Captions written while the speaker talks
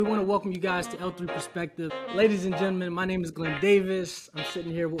We want to welcome you guys to L3 Perspective. Ladies and gentlemen, my name is Glenn Davis. I'm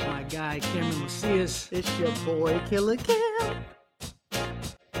sitting here with my guy, Cameron Macias. It's your boy, Killer Cam.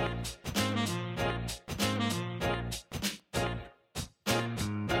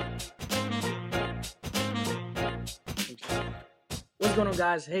 What's going on,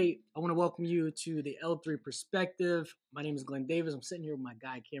 guys? Hey, I want to welcome you to the L3 Perspective. My name is Glenn Davis. I'm sitting here with my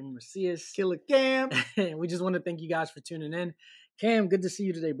guy, Cameron Macias. Killer Cam. And we just want to thank you guys for tuning in. Cam, good to see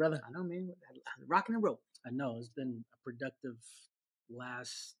you today, brother. I know, man. Rocking and roll. I know, it's been a productive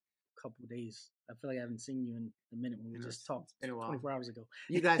last couple of days. I feel like I haven't seen you in a minute when we just talked. It's been a while. 24 hours ago.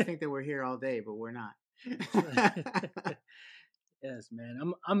 You guys think that we're here all day, but we're not. Yes,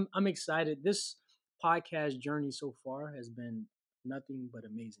 man. I'm excited. This podcast journey so far has been nothing but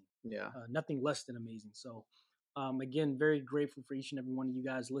amazing. Yeah. Nothing less than amazing. So, again, very grateful for each and every one of you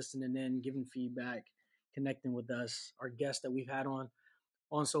guys listening in, giving feedback, connecting with us, our guests that we've had on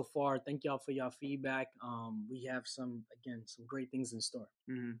so far. Thank y'all for y'all feedback. We have some great things in store.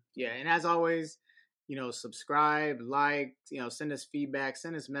 Mm-hmm. Yeah. And as always, subscribe, like, send us feedback,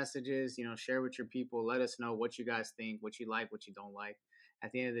 send us messages, share with your people. Let us know what you guys think, what you like, what you don't like.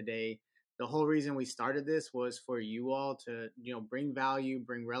 At the end of the day, the whole reason we started this was for you all to, bring value,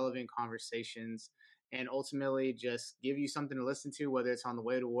 bring relevant conversations, and ultimately just give you something to listen to, whether it's on the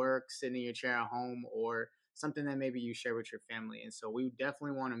way to work, sitting in your chair at home, or something that maybe you share with your family. And so we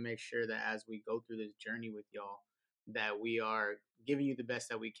definitely want to make sure that as we go through this journey with y'all, that we are giving you the best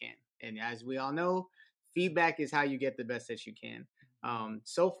that we can. And as we all know, feedback is how you get the best that you can.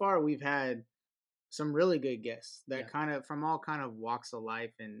 So far, we've had some really good guests that kind of from all kind of walks of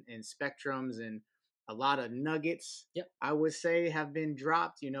life and spectrums, and a lot of nuggets, I would say, have been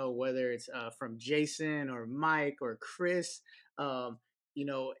dropped, whether it's from Jason or Mike or Chris, and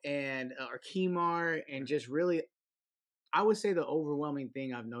or Kemar, and just really, I would say the overwhelming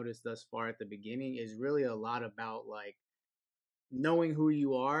thing I've noticed thus far at the beginning is really a lot about like knowing who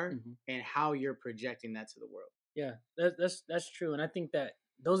you are and how you're projecting that to the world. Yeah, that's true. And I think that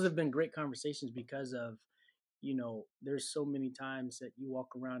those have been great conversations because of, there's so many times that you walk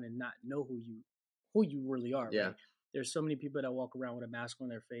around and not know who you really are. Yeah. Right? There's so many people that walk around with a mask on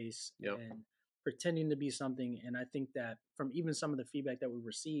their face and pretending to be something. And I think that from even some of the feedback that we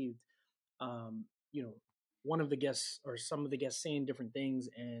received, one of the guests or some of the guests saying different things,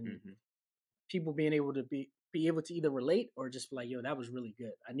 and people being able to be able to either relate or just be like, yo, that was really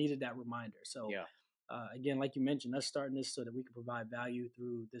good. I needed that reminder. So again, like you mentioned, us starting this so that we can provide value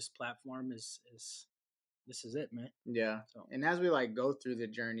through this platform is this is it, man. Yeah. So. And as we go through the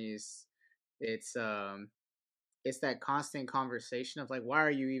journeys, it's that constant conversation of like, why are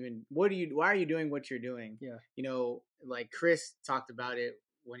you doing what you're doing? Yeah. Like Chris talked about it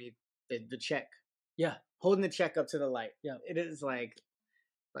when he did the check. Yeah. Holding the check up to the light. Yeah. It is like,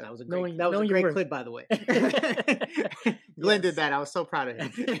 that was a great clip, by the way. Glenn did that. I was so proud of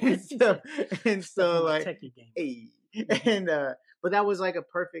him. and so like, hey, and but that was like a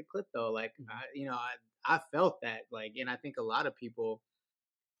perfect clip though. Like, I felt that, like, and I think a lot of people,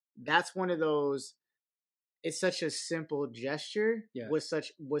 that's one of those. It's such a simple gesture with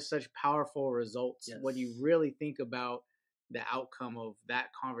such powerful results when you really think about the outcome of that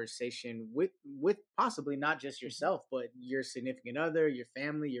conversation with possibly not just yourself, but your significant other, your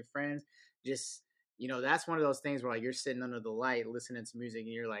family, your friends. Just, that's one of those things where like you're sitting under the light listening to music and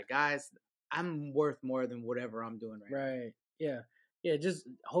you're like, guys, I'm worth more than whatever I'm doing right now. Right. Yeah. Yeah. Just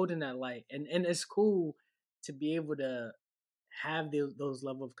holding that light. And it's cool to be able to have those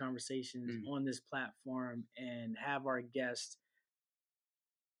level of conversations on this platform and have our guests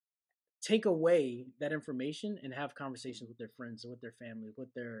take away that information and have conversations with their friends, with their family, with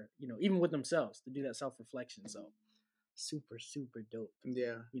their, even with themselves, to do that self-reflection. So super, super dope.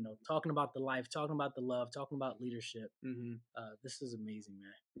 Yeah. Talking about the life, talking about the love, talking about leadership. This is amazing,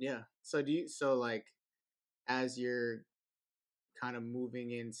 man. Yeah. So as you're kind of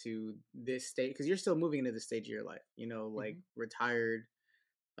moving into this state, because you're still moving into the stage of your life, retired,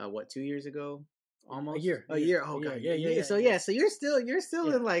 2 years ago? Almost a year. Oh god, yeah. So you're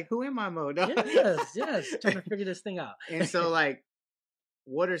still in like, who am I mode? Yes. Trying to figure this thing out. And so like,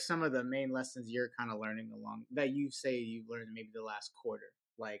 what are some of the main lessons you're kind of learning along that you say you've learned maybe the last quarter,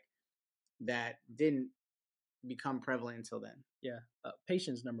 like that didn't become prevalent until then? Yeah,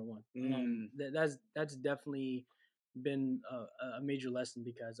 patience, number one. That's definitely been a major lesson,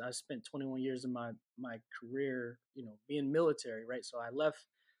 because I spent 21 years of my career, being military, right? So I left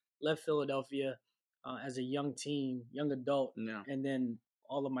Philadelphia as a young adult, and then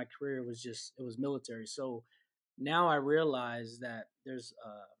all of my career was military. So now I realize that there's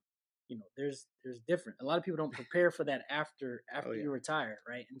there's different. A lot of people don't prepare for that after Oh, yeah. you retire,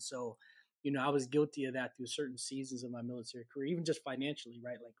 right? And so, I was guilty of that through certain seasons of my military career, even just financially,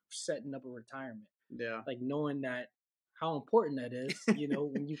 right? Like setting up a retirement, Yeah. like knowing that how important that is,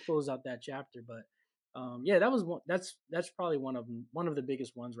 when you close out that chapter. But yeah, that was one. That's probably one of the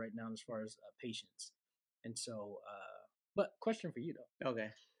biggest ones right now as far as patience. And so, but question for you though. Okay.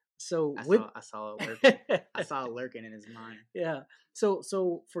 So I with saw it lurking. I saw it lurking in his mind. yeah.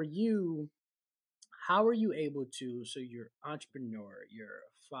 So for you, how are you able to? So you're entrepreneur, you're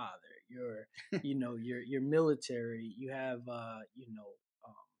a father, you're you're military. You have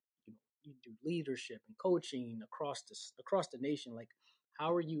you do leadership and coaching across the nation. Like,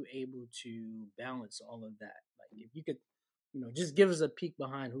 how are you able to balance all of that? Like, if you could, just give us a peek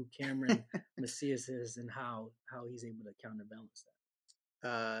behind who Cameron Macias is and how he's able to counterbalance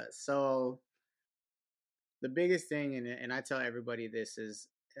that. So the biggest thing, and I tell everybody this, is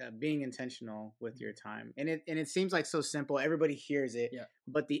being intentional with your time. And it seems like so simple. Everybody hears it, Yeah.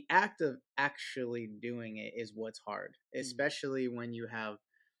 but the act of actually doing it is what's hard, especially when you have,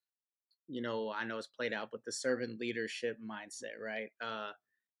 I know it's played out, but the servant leadership mindset, right?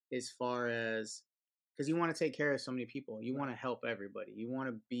 As far as, because you want to take care of so many people, you want to help everybody, you want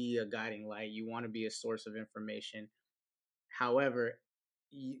to be a guiding light, you want to be a source of information. However,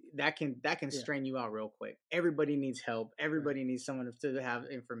 that can strain you out real quick. Everybody needs help. Everybody needs someone to have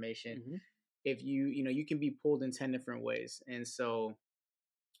information. If you can be pulled in 10 different ways. And so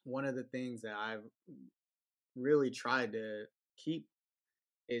one of the things that I've really tried to keep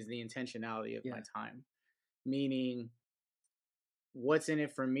is the intentionality of my time, meaning what's in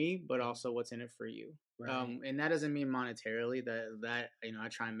it for me, but also what's in it for you. Right. And that doesn't mean monetarily. That I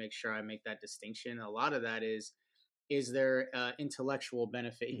try and make sure I make that distinction. A lot of that is there intellectual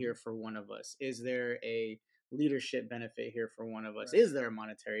benefit here for one of us? Is there a leadership benefit here for one of us? Is there a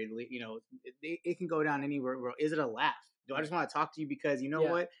monetary? It can go down anywhere. Is it a laugh? Do I just want to talk to you because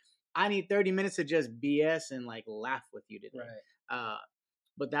what? I need 30 minutes to just BS and like laugh with you today. Right.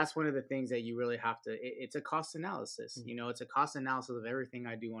 But that's one of the things that you really have to. It's a cost analysis. It's a cost analysis of everything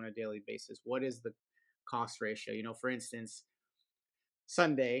I do on a daily basis. What is the cost ratio? For instance,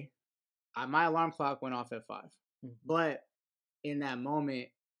 Sunday, my alarm clock went off at 5. But in that moment,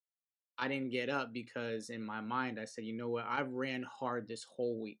 I didn't get up because in my mind, I said, you know what? I've ran hard this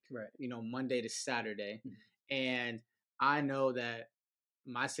whole week, right? Monday to Saturday. And I know that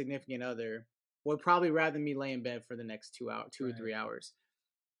my significant other would probably rather me lay in bed for the next 2 or 3 hours.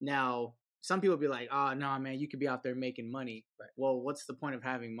 Now, some people be like, oh, no, man, you could be out there making money. Right. Well, what's the point of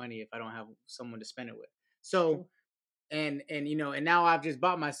having money if I don't have someone to spend it with? So, and now I've just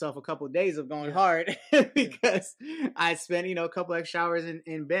bought myself a couple of days of going hard because I spent a couple extra hours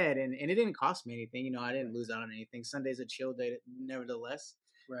in bed, and it didn't cost me anything. I didn't lose out on anything. Sunday's a chill day nevertheless.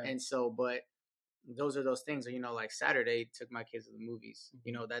 Right. And so, but those are those things. Like Saturday, took my kids to the movies.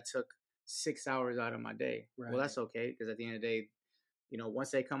 That took 6 hours out of my day. Right. Well, that's okay, because at the end of the day,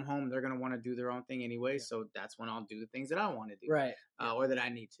 once they come home, they're going to want to do their own thing anyway. Yeah. So that's when I'll do the things that I want to do, right? Or that I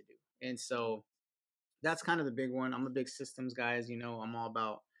need to do. And so that's kind of the big one. I'm a big systems guy, as I'm all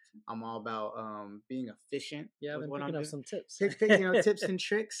about being efficient. Yeah, I've been picking up some tips. Tips and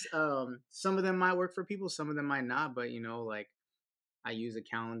tricks. Some of them might work for people, some of them might not. But like I use a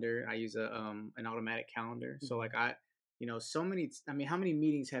calendar. I use an automatic calendar. So like so many. I mean, how many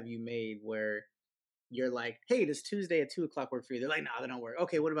meetings have you made where you're like, hey, does Tuesday at 2:00 work for you? They're like, no, they don't work.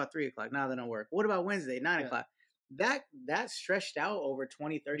 Okay, what about 3:00? No, they don't work. What about Wednesday, 9:00? That stretched out over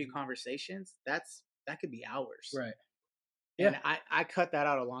 20, 30 conversations. That could be hours. Right. And I cut that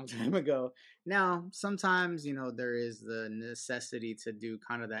out a long time ago. Now, sometimes, there is the necessity to do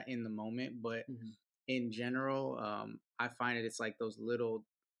kind of that in the moment. But in general, I find it's like those little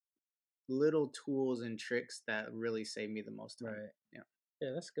tools and tricks that really save me the most time. Right. Yeah.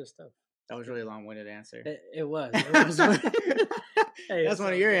 Yeah, that's good stuff. That was a really long-winded answer. It was. Hey, that's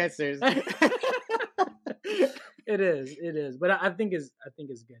one of your answers. It is. But I think it's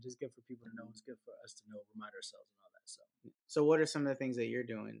good. It's good for people to know. It's good for us to know, remind ourselves and all that. So what are some of the things that you're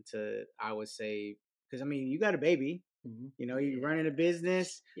doing to, I would say, because I mean, you got a baby, you're running a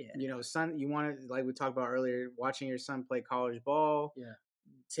business, son, you want to, like we talked about earlier, watching your son play college ball. Yeah.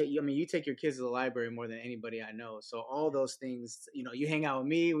 You take your kids to the library more than anybody I know. So all those things, you hang out with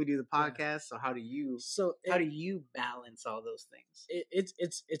me, we do the podcast. Yeah. So how do you balance all those things?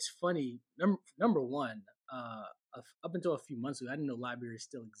 It's funny. Number one, up until a few months ago, I didn't know libraries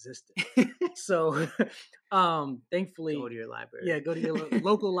still existed. So, thankfully, go to your library. Yeah, go to your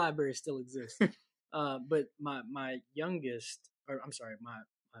local library. Still exists. But my youngest, or I'm sorry,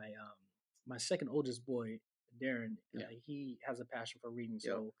 my second oldest boy, Darren, he has a passion for reading.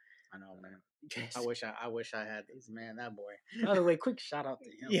 So I know, man. I wish I had these, man. That boy. By the way, quick shout out to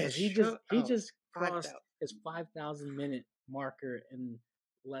him. Yeah, he just crossed his 5,000 minute marker in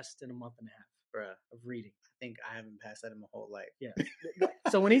less than a month and a half, bruh, of reading. I think I haven't passed that in my whole life. Yeah.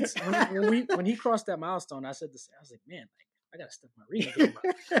 So when he crossed that milestone, I said this. I was like, man, I gotta step my reading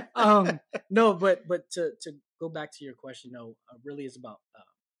game. No, but to go back to your question, no, really is about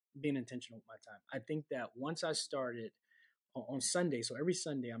being intentional with my time. I think that once I started on Sunday, so every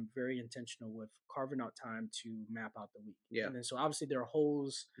Sunday I'm very intentional with carving out time to map out the week. Yeah. And then so obviously there are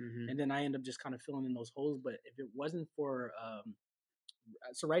holes, and then I end up just kind of filling in those holes. But if it wasn't for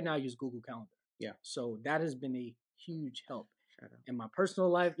so right now I use Google Calendar. Yeah. So that has been a huge help in my personal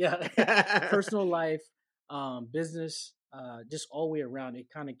life. Yeah. Personal life, business, just all the way around. It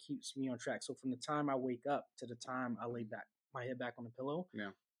kind of keeps me on track. So from the time I wake up to the time I lay back my head back on the pillow,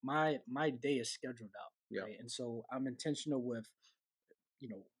 my day is scheduled out. Yeah. Right? And so I'm intentional with,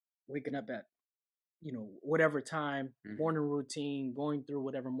 waking up at, whatever time, morning routine, going through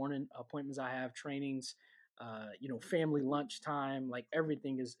whatever morning appointments I have, trainings, family lunch time, like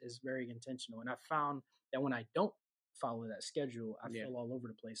everything is very intentional. And I found that when I don't follow that schedule, I feel all over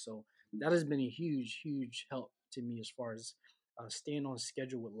the place. So that has been a huge, huge help to me as far as staying on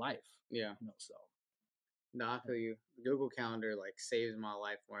schedule with life. Yeah. So. No, I feel you. Google Calendar like saves my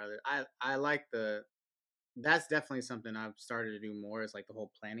life more. I like that's definitely something I've started to do more, is like the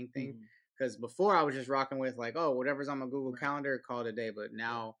whole planning thing. Because before I was just rocking with like, oh, whatever's on my Google Calendar, call it a day. But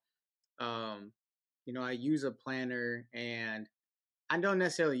now, I use a planner, and I don't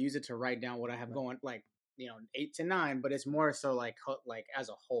necessarily use it to write down what I have going, like 8 to 9, but it's more so like as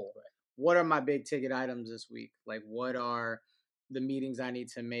a whole. Right. What are my big ticket items this week? Like, what are the meetings I need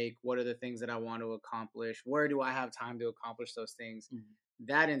to make? What are the things that I want to accomplish? Where do I have time to accomplish those things?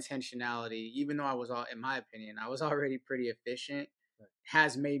 That intentionality, even though in my opinion, I was already pretty efficient,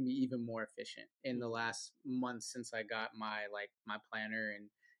 has made me even more efficient in the last month since I got my planner,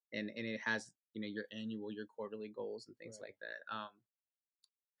 and it has, your annual, your quarterly goals and things like that.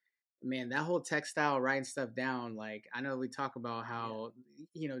 Man, that whole textile writing stuff down, like, I know we talk about how,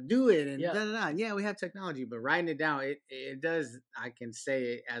 do it and da da da. Yeah, we have technology, but writing it down, it does, I can say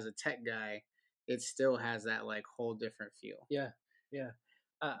it as a tech guy, it still has that like whole different feel. Yeah. Yeah.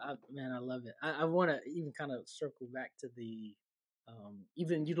 Man, I love it. I want to even kind of circle back to the,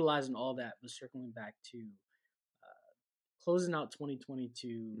 even utilizing all that, but circling back to closing out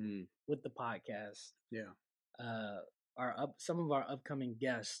 2022 with the podcast. Yeah. Some of our upcoming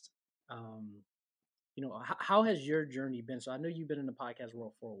guests. How has your journey been? So I know you've been in the podcast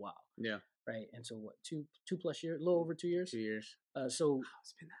world for a while. Yeah. Right. And so what, 2+ years, a little over 2 years? 2 years. So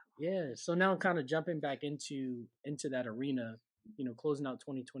it's been that long. Yeah. So now kind of jumping back into that arena, closing out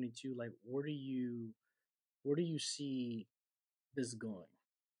 2022, like where do you see this going?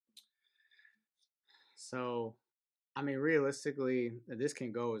 So, I mean, realistically, this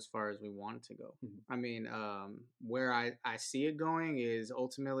can go as far as we want it to go. I mean, where I see it going is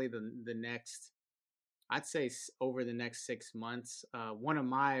ultimately the next, I'd say over the next 6 months. One of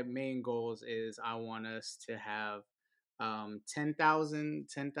my main goals is I want us to have 10,000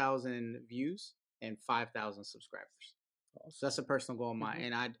 views and 5,000 subscribers. Awesome. So that's a personal goal of mine,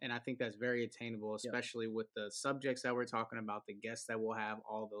 and I think that's very attainable, especially with the subjects that we're talking about, the guests that we'll have,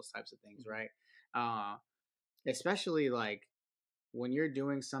 all those types of things, right? Especially like when you're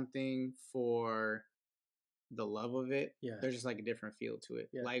doing something for the love of it, there's just like a different feel to it.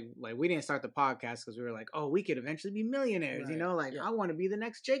 Like we didn't start the podcast because we were like, oh, we could eventually be millionaires, I want to be the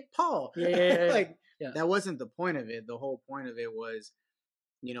next Jake Paul. That wasn't the point of it. The whole point of it was,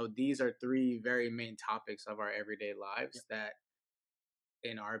 these are 3 very main topics of our everyday lives that,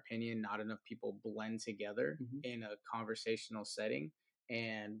 in our opinion, not enough people blend together in a conversational setting.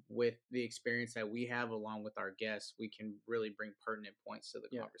 And with the experience that we have along with our guests, we can really bring pertinent points to the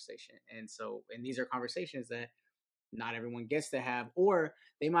conversation. And these are conversations that not everyone gets to have, or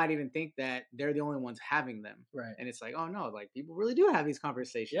they might even think that they're the only ones having them. Right. And it's like, oh no, like people really do have these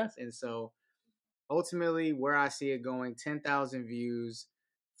conversations. Yeah. And so ultimately where I see it going, 10,000 views,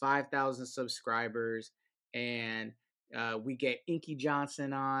 5,000 subscribers, and we get Inky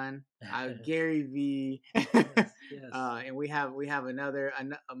Johnson on, Gary V, and we have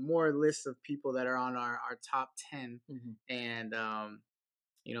a more list of people that are on our top 10, and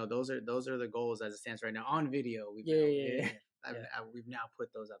those are the goals as it stands right now on video. We've now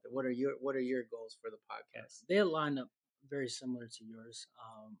put those out there. What are your goals for the podcast? They line up very similar to yours,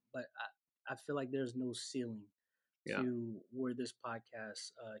 but I feel like there's no ceiling to where this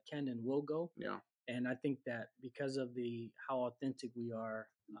podcast can and will go. Yeah. And I think that because of how authentic we are,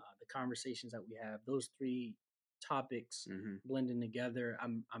 the conversations that we have, those 3 topics blending together.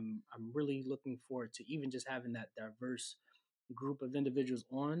 I'm really looking forward to even just having that diverse group of individuals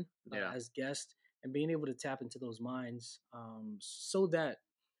on as guests and being able to tap into those minds, so that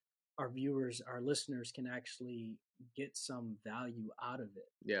our viewers, our listeners can actually get some value out of it.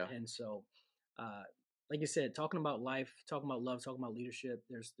 Yeah. And so, like I said, talking about life, talking about love, talking about leadership,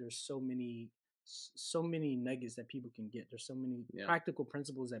 there's so many nuggets that people can get. There's so many practical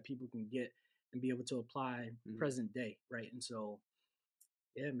principles that people can get and be able to apply present day, right? And so,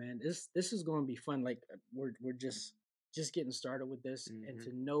 yeah, man, this is going to be fun. Like we're just getting started with this, and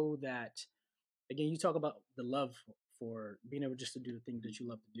to know that, again, you talk about the love for being able just to do the thing that you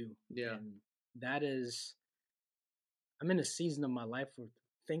love to do. Yeah. And that is, I'm in a season of my life where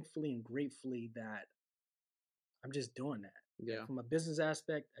thankfully and gratefully that I'm just doing that. Yeah. From a business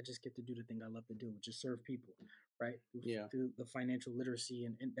aspect, I just get to do the thing I love to do, which is serve people, right? Through the financial literacy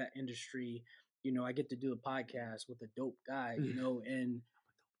and in that industry, I get to do a podcast with a dope guy, and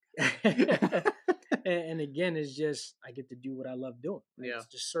and again, it's just I get to do what I love doing. Right? Yeah, it's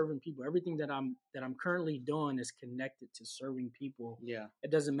just serving people. Everything that I'm currently doing is connected to serving people. Yeah,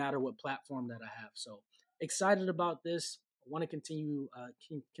 it doesn't matter what platform that I have. So excited about this. I want to continue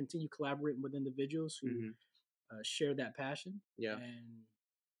collaborating with individuals who share that passion. Yeah, and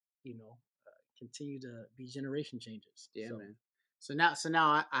continue to be generation changes. Yeah, so. Man. So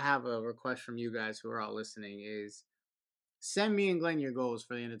now I have a request from you guys who are all listening is send me and Glenn your goals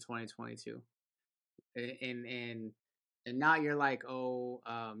for the end of 2022. And not you're like,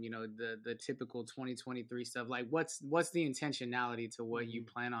 the typical 2023 stuff. Like what's the intentionality to what you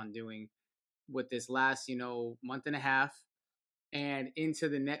plan on doing with this last, month and a half and into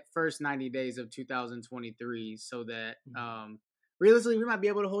the first 90 days of 2023, so that realistically we might be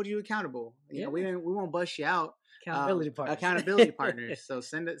able to hold you accountable. You know, we won't bust you out. Accountability partners. So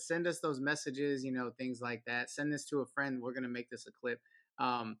send us those messages, things like that. Send this to a friend. We're going to make this a clip.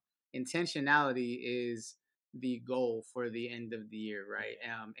 Intentionality is the goal for the end of the year, right?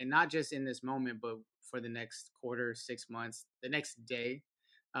 And not just in this moment, but for the next quarter, 6 months, the next day.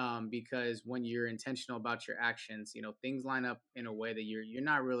 Because when you're intentional about your actions, things line up in a way that you're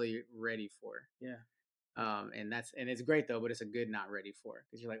not really ready for. Yeah. And it's great though, but it's a good not ready for,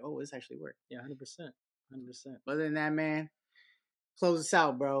 because you're like, oh, this actually worked. Yeah, 100%. Other than that, man, close us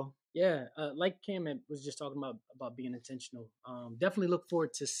out, bro. Yeah, like Cam was just talking about being intentional. Definitely look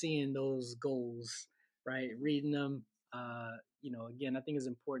forward to seeing those goals, right? Reading them. Again, I think it's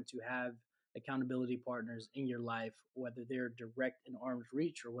important to have accountability partners in your life, whether they're direct in arm's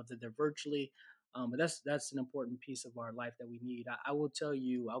reach or whether they're virtually. But that's an important piece of our life that we need. I will tell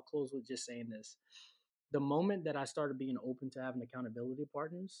you, I'll close with just saying this. The moment that I started being open to having accountability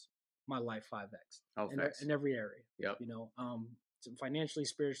partners, my life 5x in every area. Yep. Financially,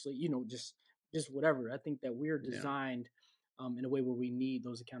 spiritually, just whatever. I think that we're designed in a way where we need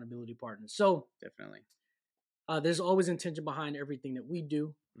those accountability partners. So definitely. There's always intention behind everything that we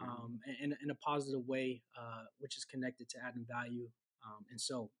do, in a positive way, which is connected to adding value. And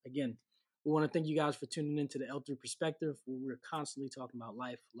so, again, we want to thank you guys for tuning into the L3 Perspective, where we're constantly talking about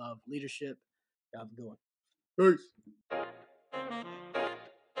life, love, leadership. Y'all have a good one. Peace.